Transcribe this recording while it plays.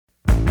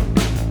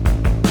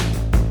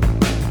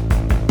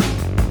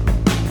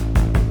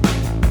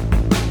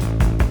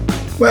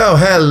Well,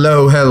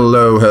 hello.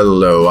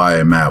 I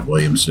am Matt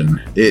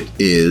Williamson. It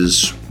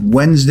is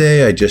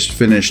Wednesday. I just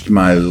finished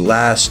my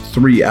last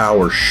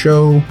 3-hour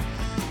show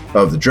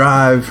of the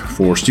drive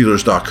for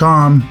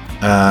Steelers.com.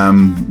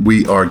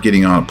 We are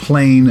getting on a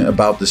plane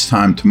about this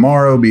time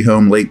tomorrow, be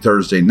home late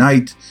Thursday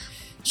night.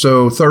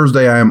 So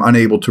Thursday I am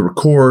unable to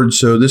record.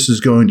 So this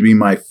is going to be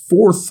my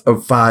 4th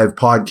of 5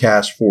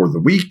 podcasts for the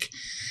week.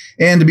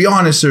 And to be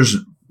honest, there's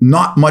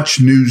not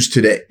much news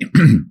today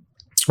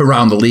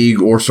around the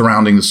league or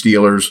surrounding the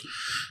Steelers,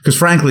 because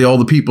frankly, all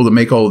the people that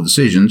make all the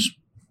decisions,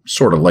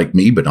 sort of like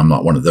me, but I'm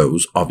not one of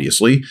those,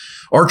 obviously,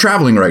 are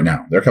traveling right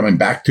now. They're coming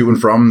back to and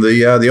from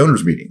the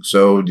owners' meeting.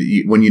 So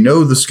when you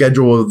know the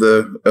schedule of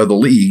the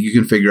league, you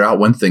can figure out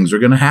when things are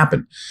going to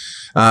happen.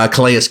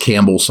 Calais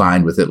Campbell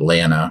signed with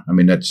Atlanta. I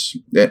mean, that's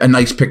a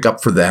nice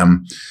pickup for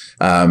them.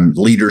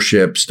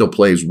 Leadership, still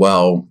plays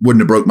well.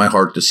 Wouldn't have broke my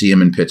heart to see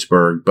him in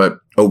Pittsburgh, but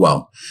oh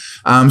well.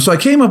 So I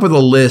came up with a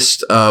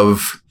list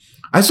of,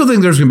 I still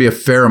think there's going to be a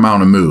fair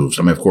amount of moves.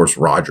 I mean, of course,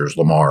 Rodgers,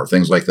 Lamar,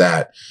 things like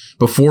that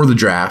before the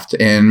draft,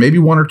 and maybe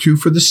one or two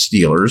for the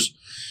Steelers.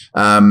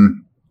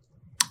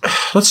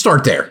 Let's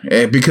start there,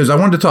 because I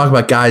wanted to talk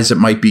about guys that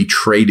might be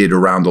traded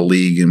around the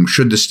league, and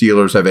should the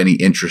Steelers have any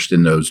interest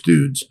in those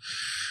dudes.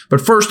 But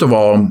first of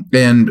all,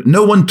 and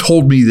no one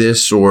told me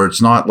this, or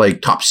it's not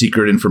like top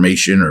secret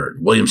information, or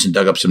Williamson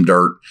dug up some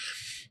dirt,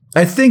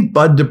 I think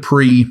Bud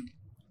Dupree,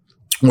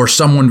 or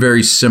someone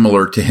very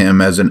similar to him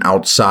as an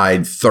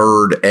outside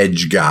third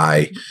edge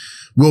guy,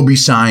 will be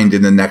signed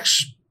in the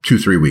next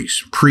 2-3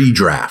 weeks,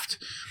 pre-draft.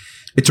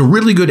 It's a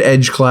really good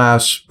edge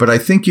class, but I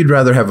think you'd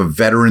rather have a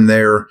veteran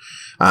there,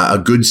 a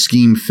good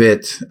scheme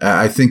fit.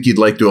 I think you'd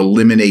like to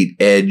eliminate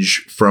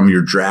edge from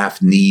your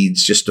draft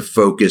needs just to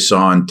focus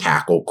on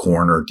tackle,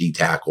 corner,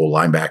 D-tackle,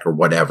 linebacker,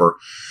 whatever.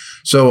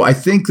 So I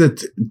think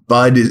that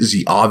Bud is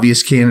the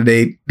obvious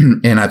candidate,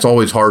 and it's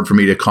always hard for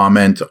me to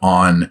comment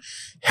on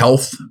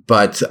health,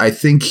 but I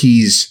think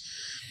he's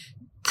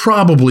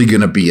probably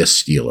going to be a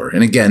Steeler.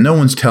 And again, no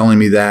one's telling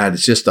me that.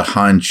 It's just a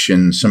hunch,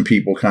 and some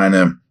people kind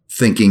of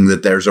thinking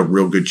that there's a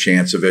real good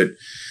chance of it,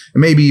 and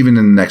maybe even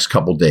in the next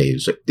couple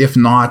days. If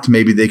not,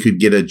 maybe they could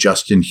get a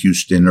Justin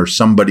Houston or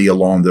somebody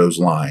along those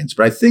lines.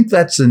 But I think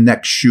that's the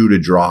next shoe to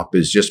drop,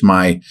 is just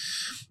my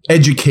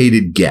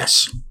educated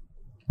guess.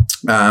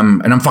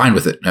 And I'm fine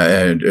with it,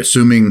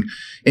 assuming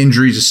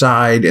injuries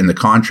aside and the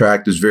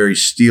contract is very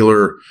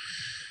Steeler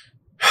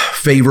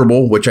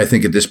favorable, which I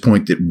think at this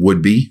point it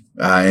would be.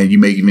 And you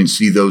may even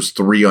see those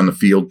three on the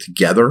field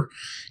together.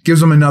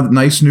 Gives them another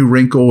nice new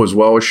wrinkle, as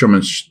well as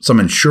some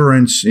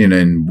insurance,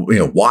 and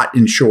Watt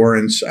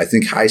insurance. I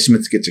think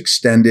Highsmith gets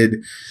extended.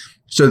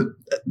 So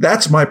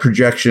that's my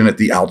projection at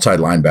the outside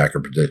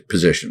linebacker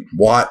position.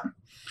 Watt,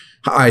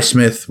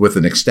 Highsmith with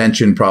an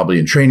extension probably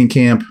in training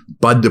camp,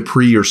 Bud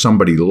Dupree or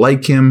somebody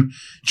like him,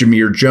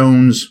 Jameer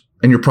Jones,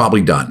 and you're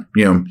probably done,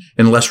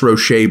 unless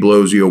Roche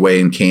blows you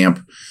away in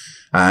camp.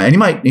 And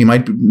he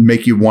might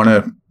make you want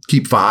to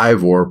keep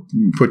 5 or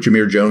put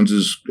Jameer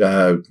Jones's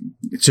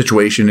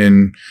situation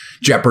in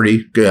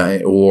jeopardy,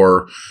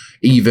 or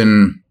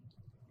even,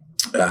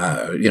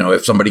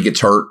 if somebody gets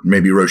hurt,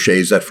 maybe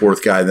Roche's that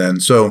 4th guy then.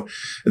 So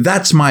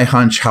that's my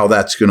hunch how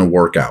that's going to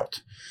work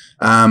out.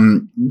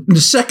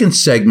 The second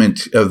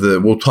segment of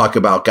we'll talk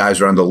about guys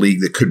around the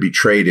league that could be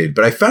traded,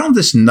 but I found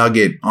this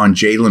nugget on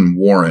Jaylen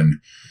Warren,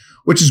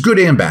 which is good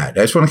and bad.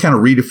 I just want to kind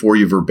of read it for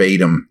you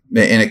verbatim,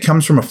 and it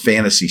comes from a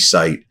fantasy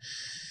site.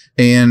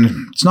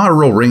 And it's not a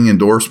real ringing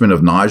endorsement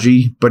of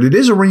Najee, but it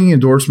is a ringing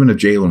endorsement of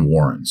Jaylen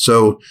Warren.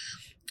 So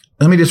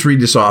let me just read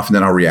this off, and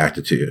then I'll react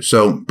it to you.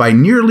 So by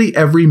nearly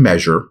every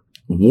measure,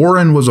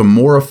 Warren was a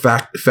more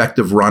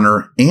effective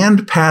runner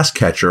and pass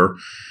catcher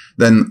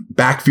than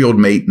backfield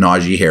mate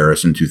Najee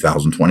Harris in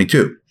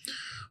 2022.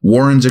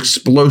 Warren's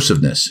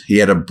explosiveness, he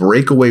had a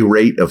breakaway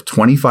rate of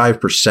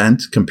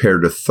 25%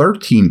 compared to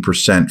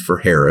 13% for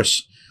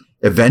Harris,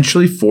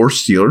 eventually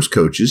forced Steelers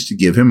coaches to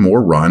give him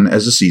more run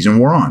as the season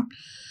wore on.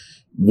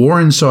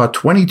 Warren saw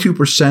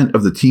 22%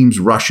 of the team's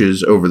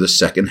rushes over the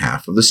second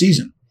half of the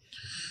season.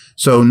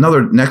 So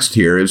next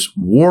here is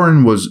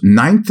Warren was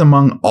 9th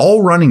among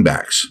all running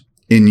backs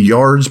in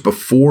yards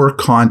before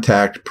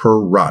contact per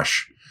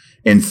rush,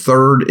 and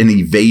 3rd in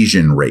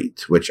evasion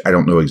rate, which I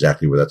don't know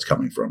exactly where that's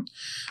coming from,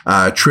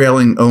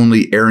 trailing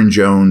only Aaron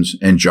Jones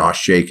and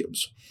Josh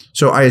Jacobs.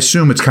 So I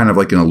assume it's kind of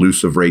like an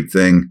elusive rate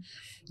thing,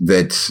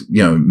 that,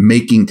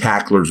 making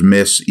tacklers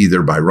miss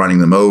either by running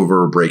them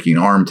over, breaking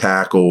arm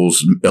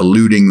tackles,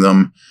 eluding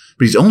them.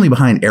 But he's only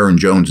behind Aaron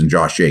Jones and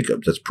Josh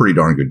Jacobs. That's pretty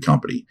darn good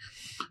company.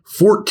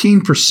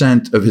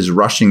 14% of his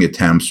rushing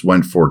attempts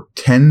went for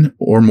 10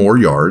 or more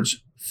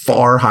yards,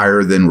 far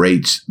higher than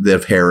rates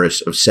of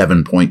Harris of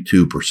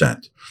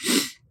 7.2%.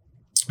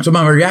 So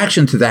my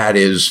reaction to that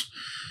is,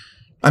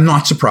 I'm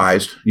not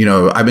surprised.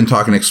 I've been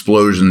talking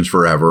explosions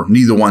forever.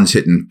 Neither one's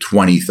hitting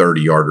 20,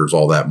 30 yarders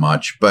all that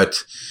much.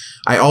 But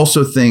I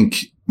also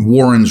think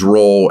Warren's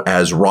role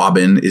as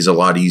Robin is a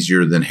lot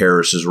easier than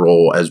Harris's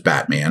role as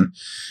Batman.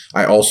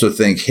 I also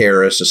think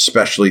Harris,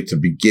 especially to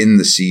begin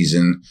the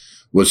season,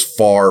 was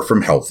far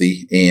from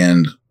healthy.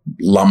 And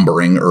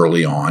lumbering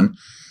early on.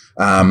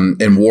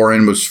 And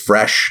Warren was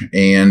fresh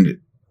and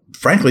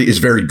frankly is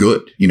very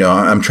good. You know,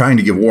 I'm trying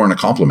to give Warren a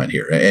compliment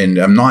here, and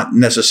I'm not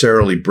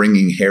necessarily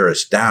bringing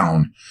Harris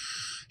down.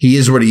 He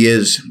is what he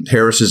is.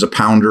 Harris is a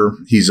pounder.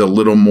 He's a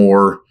little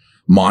more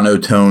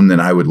monotone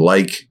than I would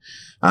like.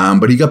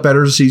 But he got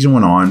better as the season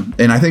went on.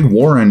 And I think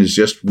Warren is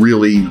just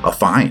really a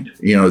find,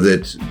 you know,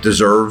 that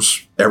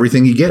deserves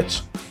everything he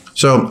gets.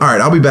 So, all right,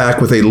 I'll be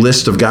back with a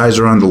list of guys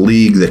around the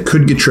league that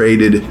could get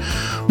traded.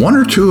 One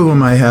or two of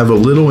them I have a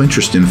little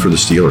interest in for the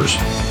Steelers.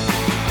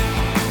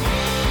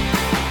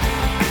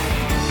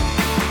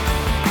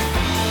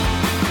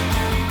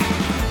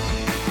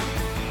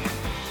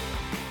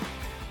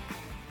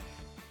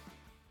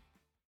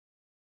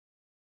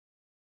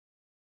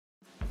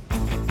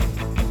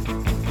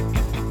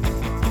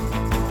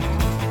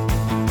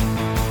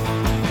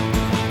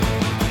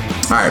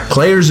 All right,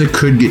 players that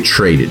could get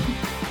traded.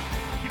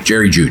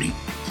 Jerry Jeudy.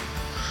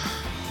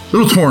 A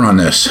little torn on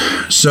this.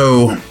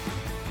 So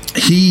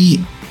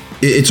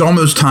it's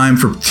almost time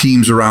for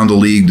teams around the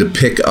league to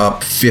pick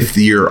up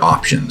fifth-year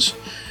options.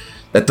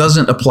 That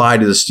doesn't apply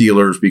to the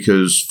Steelers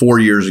because 4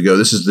 years ago,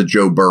 this is the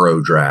Joe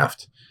Burrow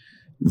draft.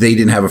 They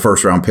didn't have a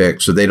first-round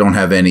pick, so they don't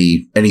have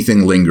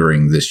anything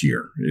lingering this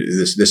year.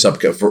 This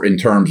in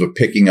terms of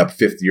picking up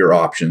fifth-year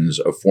options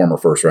of former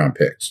first-round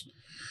picks.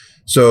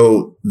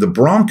 So the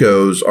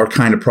Broncos are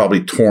kind of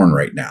probably torn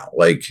right now.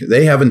 Like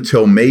they have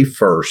until May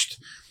 1st.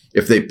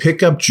 If they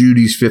pick up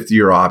Judy's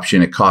fifth-year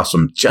option, it costs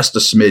them just a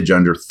smidge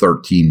under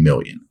 $13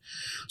 million.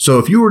 So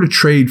if you were to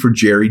trade for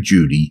Jerry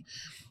Jeudy,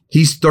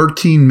 he's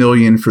 $13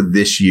 million for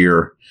this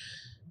year.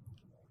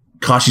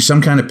 Cost you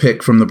some kind of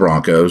pick from the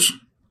Broncos,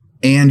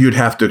 and you'd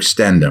have to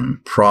extend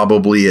him,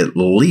 probably at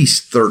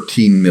least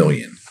 $13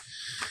 million.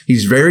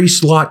 He's very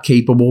slot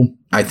capable.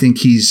 I think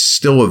he's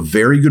still a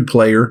very good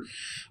player.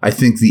 I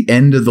think the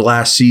end of the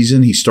last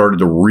season, he started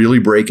to really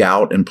break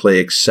out and play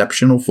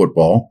exceptional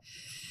football.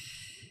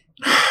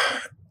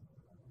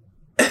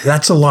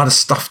 That's a lot of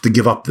stuff to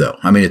give up, though.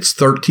 I mean, it's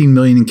 $13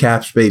 million in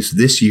cap space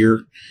this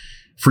year.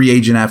 Free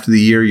agent after the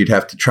year, you'd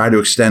have to try to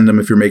extend him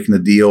if you're making the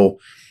deal.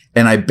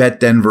 And I bet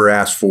Denver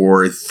asked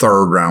for a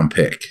third-round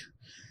pick.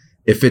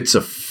 If it's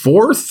a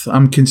fourth,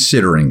 I'm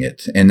considering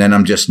it. And then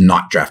I'm just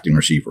not drafting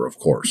receiver, of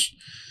course.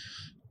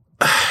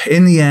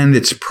 In the end,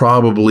 it's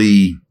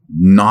probably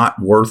not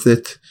worth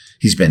it.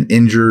 He's been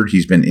injured.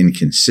 He's been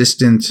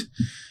inconsistent.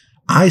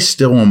 I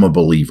still am a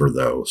believer,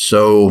 though.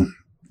 So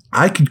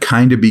I could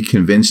kind of be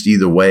convinced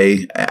either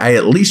way. I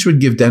at least would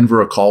give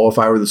Denver a call if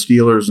I were the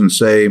Steelers and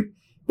say,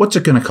 what's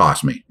it going to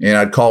cost me? And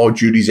I'd call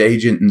Judy's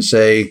agent and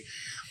say,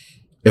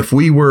 if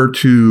we were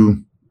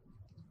to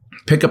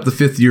pick up the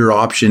fifth-year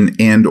option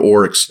and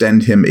or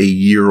extend him a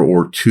year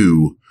or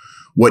two,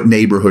 what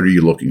neighborhood are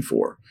you looking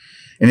for?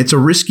 And it's a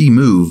risky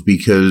move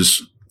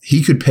because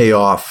he could pay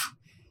off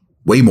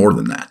way more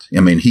than that. I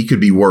mean, he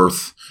could be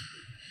worth,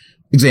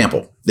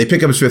 example, they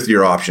pick up his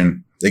fifth-year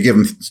option. They give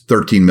him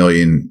 $13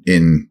 million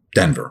in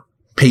Denver.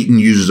 Peyton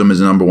uses him as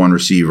a number one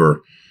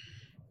receiver.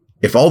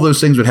 If all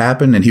those things would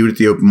happen and he would hit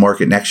the open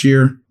market next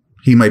year,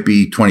 he might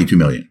be $22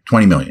 million,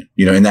 $20 million,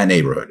 you know, in that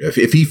neighborhood.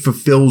 If he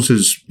fulfills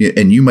his,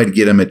 and you might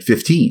get him at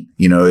 15,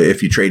 you know,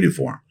 if you traded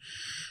for him.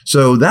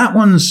 So that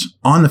one's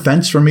on the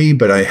fence for me,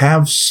 but I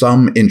have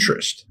some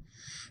interest.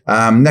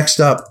 Next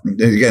up,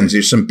 again,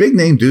 there's some big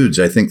name dudes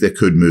I think that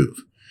could move.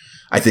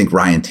 I think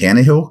Ryan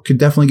Tannehill could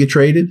definitely get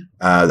traded.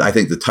 I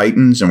think the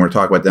Titans, and we're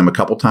talking about them a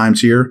couple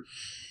times here,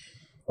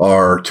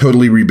 are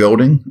totally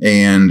rebuilding.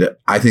 And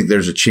I think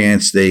there's a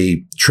chance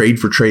they trade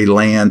for Trey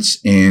Lance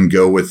and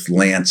go with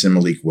Lance and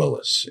Malik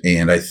Willis.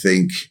 And I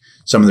think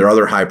some of their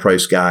other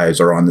high-priced guys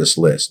are on this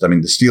list. I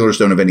mean, the Steelers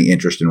don't have any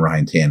interest in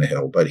Ryan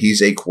Tannehill, but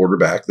he's a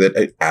quarterback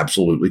that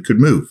absolutely could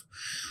move.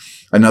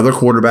 Another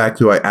quarterback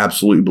who I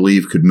absolutely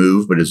believe could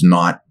move, but is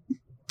not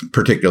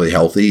particularly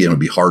healthy and would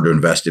be hard to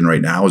invest in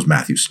right now is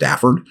Matthew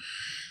Stafford.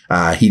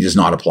 He does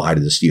not apply to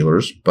the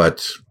Steelers,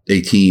 but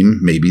a team,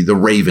 maybe the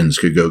Ravens,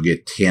 could go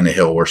get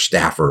Tannehill or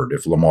Stafford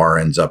if Lamar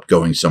ends up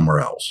going somewhere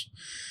else.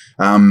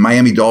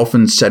 Miami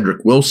Dolphins,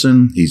 Cedric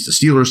Wilson. He's the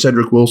Steelers'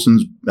 Cedric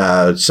Wilson's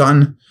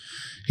son.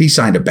 He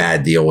signed a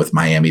bad deal with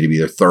Miami to be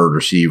their third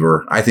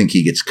receiver. I think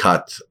he gets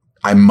cut.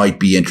 I might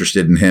be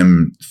interested in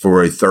him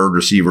for a third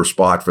receiver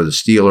spot for the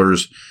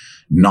Steelers,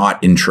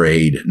 not in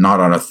trade, not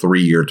on a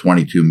 3-year,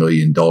 $22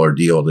 million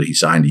deal that he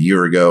signed a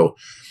year ago.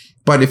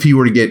 But if he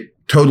were to get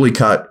totally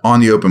cut on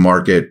the open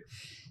market,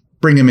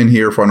 bring him in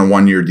here for on a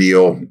 1-year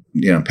deal,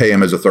 you know, pay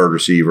him as a third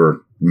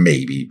receiver,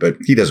 maybe, but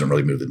he doesn't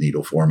really move the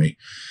needle for me.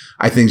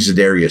 I think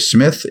Zadarius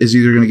Smith is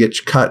either going to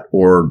get cut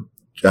or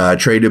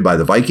traded by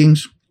the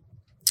Vikings.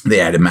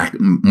 They added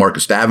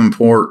Marcus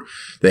Davenport.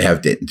 They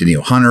have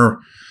Danielle Hunter.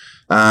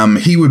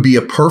 He would be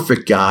a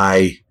perfect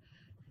guy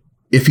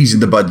if he's in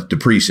the Bud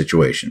Dupree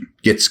situation.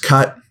 Gets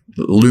cut,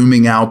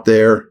 looming out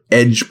there,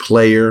 edge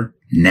player,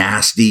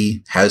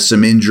 nasty, has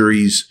some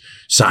injuries,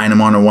 sign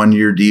him on a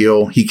 1-year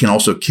deal. He can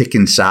also kick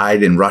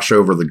inside and rush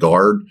over the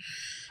guard.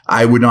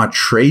 I would not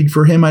trade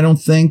for him, I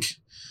don't think.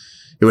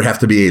 It would have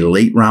to be a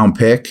late round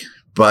pick,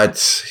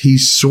 But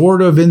he's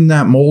sort of in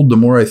that mold the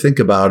more I think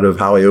about of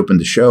how I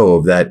opened the show,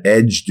 of that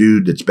edge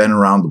dude that's been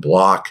around the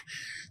block,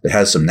 that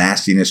has some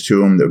nastiness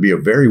to him. That would be a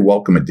very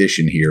welcome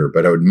addition here,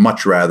 but I would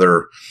much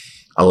rather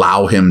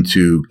allow him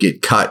to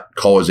get cut,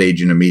 call his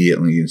agent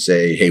immediately and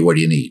say, hey, what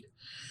do you need?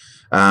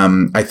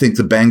 I think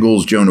the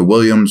Bengals, Jonah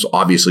Williams,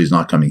 obviously is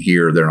not coming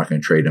here. They're not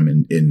going to trade him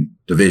in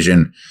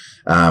division.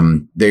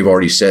 They've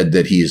already said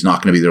that he is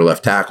not going to be their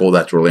left tackle.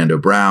 That's Orlando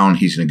Brown.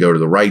 He's going to go to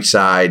the right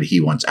side. He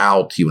wants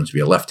out. He wants to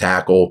be a left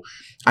tackle.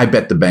 I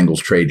bet the Bengals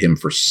trade him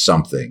for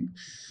something.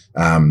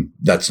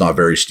 That's not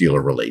very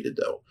Steeler related,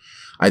 though.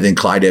 I think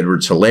Clyde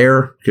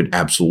Edwards-Helaire could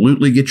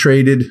absolutely get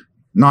traded.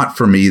 Not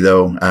for me,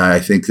 though. I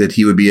think that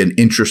he would be an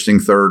interesting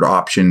third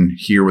option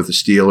here with the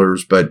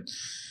Steelers, but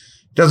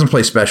doesn't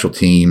play special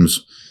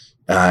teams.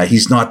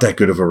 He's not that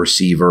good of a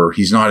receiver.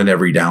 He's not an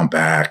every down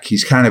back.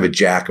 He's kind of a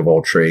jack of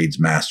all trades,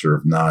 master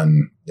of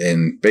none,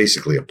 and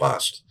basically a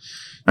bust.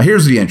 Now,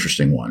 here's the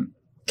interesting one.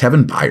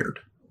 Kevin Byard,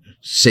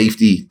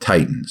 safety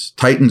Titans.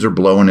 Titans are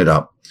blowing it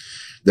up.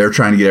 They're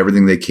trying to get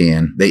everything they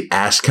can. They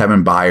asked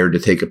Kevin Byard to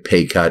take a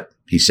pay cut.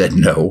 He said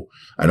no.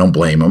 I don't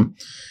blame him.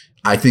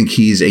 I think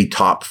he's a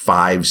top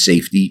 5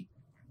 safety.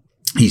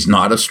 He's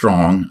not as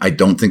strong. I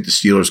don't think the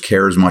Steelers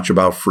care as much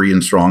about free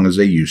and strong as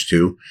they used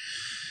to.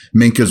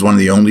 Minka is one of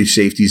the only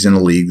safeties in the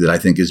league that I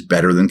think is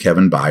better than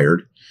Kevin Byard.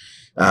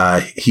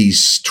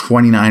 He's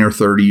 29 or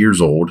 30 years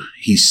old.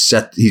 He's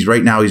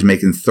right now he's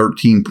making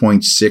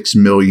 $13.6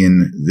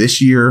 million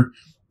this year,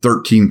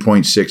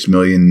 $13.6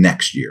 million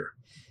next year,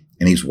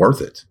 and he's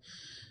worth it.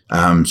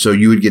 So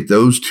you would get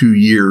those 2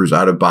 years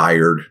out of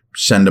Byard,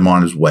 send him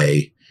on his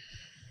way.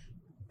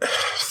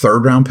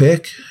 Third round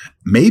pick.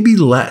 Maybe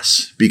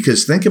less,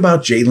 because think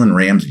about Jalen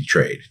Ramsey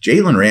trade.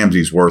 Jalen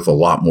Ramsey's worth a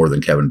lot more than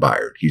Kevin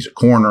Byard. He's a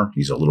corner.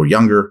 He's a little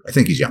younger. I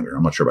think he's younger.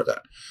 I'm not sure about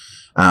that.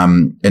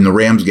 And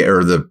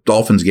the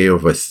Dolphins gave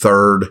up a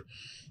third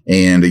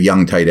and a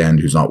young tight end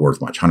who's not worth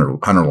much, Hunter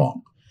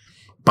Long.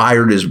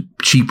 Byard is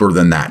cheaper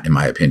than that, in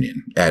my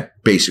opinion, at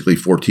basically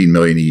 $14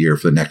 million a year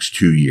for the next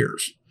 2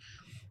 years.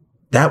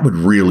 That would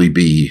really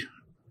be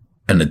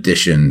an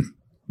addition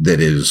that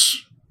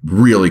is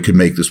really could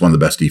make this one of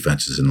the best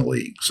defenses in the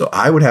league. So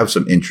I would have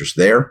some interest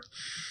there.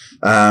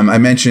 I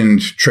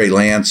mentioned Trey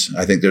Lance.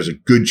 I think there's a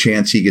good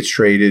chance he gets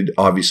traded.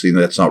 Obviously,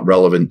 that's not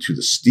relevant to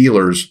the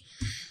Steelers.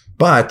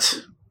 But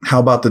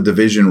how about the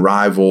division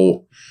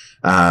rival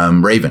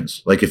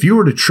Ravens? Like, if you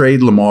were to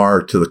trade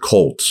Lamar to the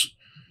Colts,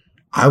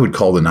 I would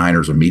call the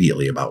Niners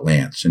immediately about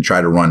Lance and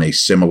try to run a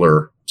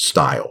similar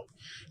style.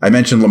 I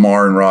mentioned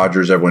Lamar and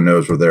Rodgers. Everyone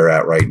knows where they're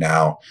at right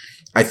now.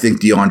 I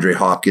think DeAndre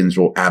Hopkins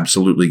will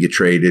absolutely get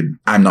traded.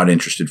 I'm not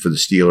interested for the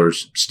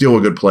Steelers. Still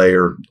a good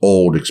player,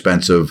 old,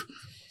 expensive.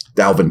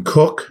 Dalvin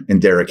Cook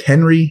and Derrick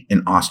Henry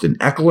and Austin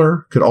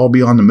Eckler could all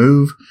be on the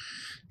move.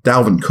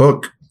 Dalvin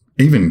Cook,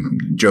 even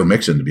Joe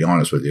Mixon, to be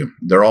honest with you,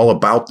 they're all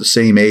about the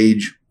same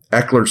age.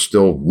 Eckler's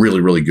still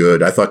really, really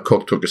good. I thought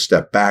Cook took a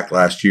step back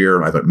last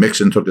year. I thought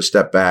Mixon took a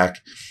step back.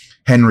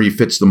 Henry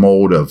fits the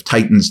mold of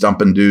Titans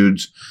dumping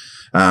dudes.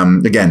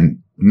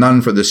 Again,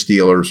 none for the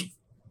Steelers.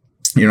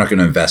 You're not going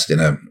to invest in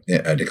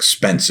an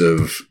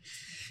expensive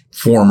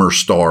former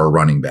star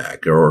running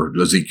back or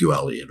Ezekiel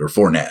Elliott or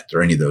Fournette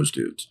or any of those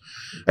dudes.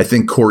 I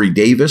think Corey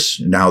Davis,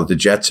 now that the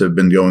Jets have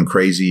been going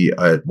crazy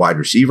at wide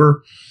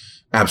receiver,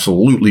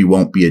 absolutely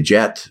won't be a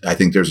Jet. I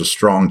think there's a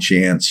strong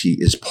chance he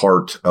is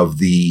part of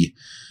the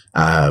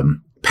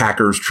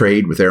Packers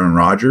trade with Aaron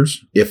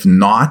Rodgers. If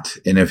not,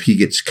 and if he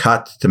gets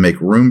cut to make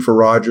room for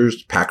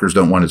Rodgers, Packers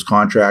don't want his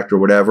contract or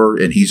whatever,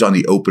 and he's on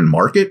the open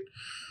market,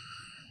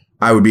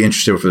 I would be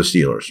interested for the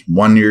Steelers.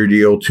 1 year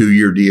deal, 2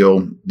 year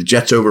deal. The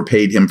Jets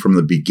overpaid him from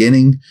the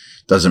beginning.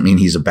 Doesn't mean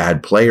he's a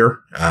bad player.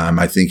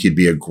 I think he'd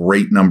be a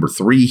great number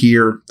 3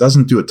 here.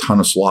 Doesn't do a ton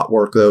of slot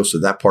work, though,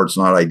 so that part's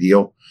not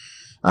ideal.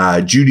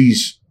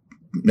 Judy's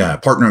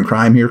partner in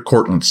crime here,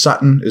 Cortland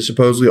Sutton, is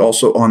supposedly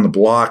also on the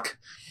block.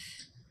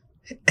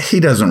 He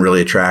doesn't really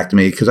attract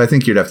me because I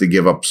think you'd have to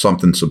give up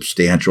something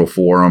substantial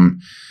for him.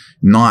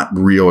 Not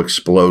real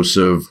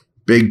explosive.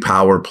 Big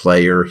power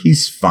player.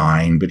 He's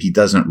fine, but he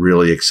doesn't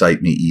really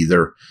excite me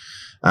either.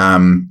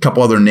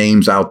 Couple other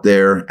names out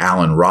there.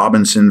 Allen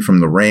Robinson from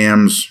the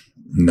Rams.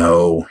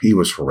 No, he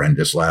was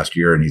horrendous last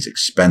year and he's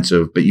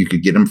expensive, but you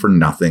could get him for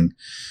nothing.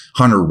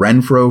 Hunter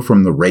Renfrow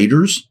from the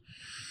Raiders.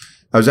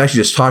 I was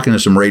actually just talking to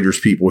some Raiders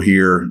people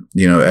here,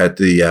 at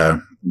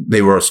the,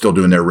 they were still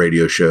doing their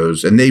radio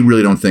shows, and they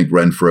really don't think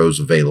Renfro's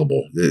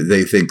available.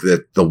 They think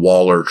that the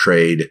Waller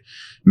trade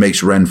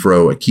makes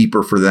Renfrow a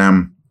keeper for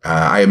them.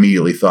 I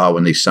immediately thought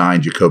when they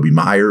signed Jacoby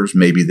Myers,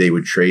 maybe they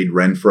would trade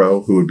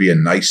Renfrow, who would be a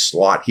nice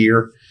slot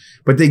here.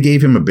 But they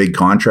gave him a big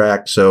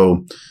contract,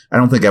 so I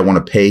don't think I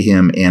want to pay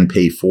him and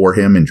pay for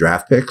him in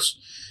draft picks.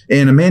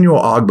 And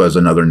Emmanuel Ogbah is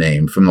another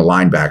name from the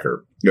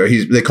linebacker.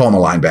 They call him a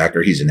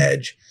linebacker. He's an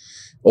edge.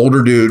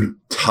 Older dude,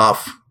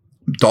 tough.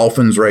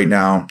 Dolphins right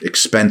now,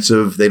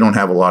 expensive. They don't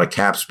have a lot of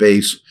cap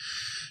space.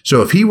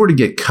 So if he were to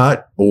get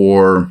cut,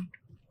 or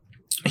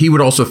he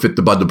would also fit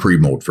the Bud Dupree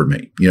mold for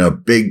me.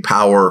 Big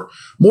power,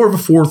 more of a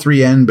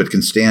 4-3 end, but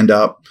can stand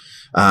up.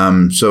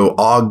 So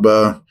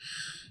Ogba,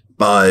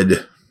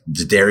 Bud,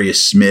 Zadarius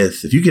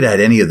Smith, if you could add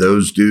any of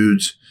those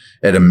dudes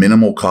at a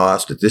minimal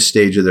cost at this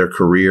stage of their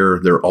career,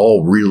 they're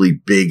all really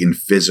big and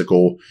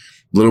physical,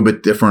 a little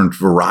bit different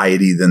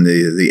variety than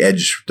the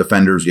edge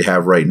defenders you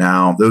have right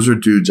now. Those are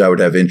dudes I would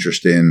have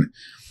interest in.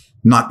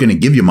 Not going to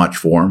give you much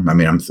for him. I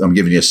mean, I'm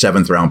giving you a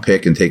 7th round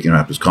pick and taking him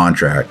off his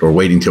contract or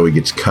waiting till he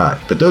gets cut.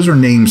 But those are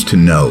names to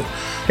know.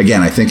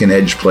 Again, I think an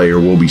edge player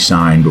will be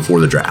signed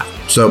before the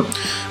draft. So,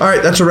 all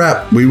right, that's a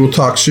wrap. We will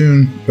talk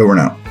soon. Over and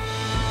out.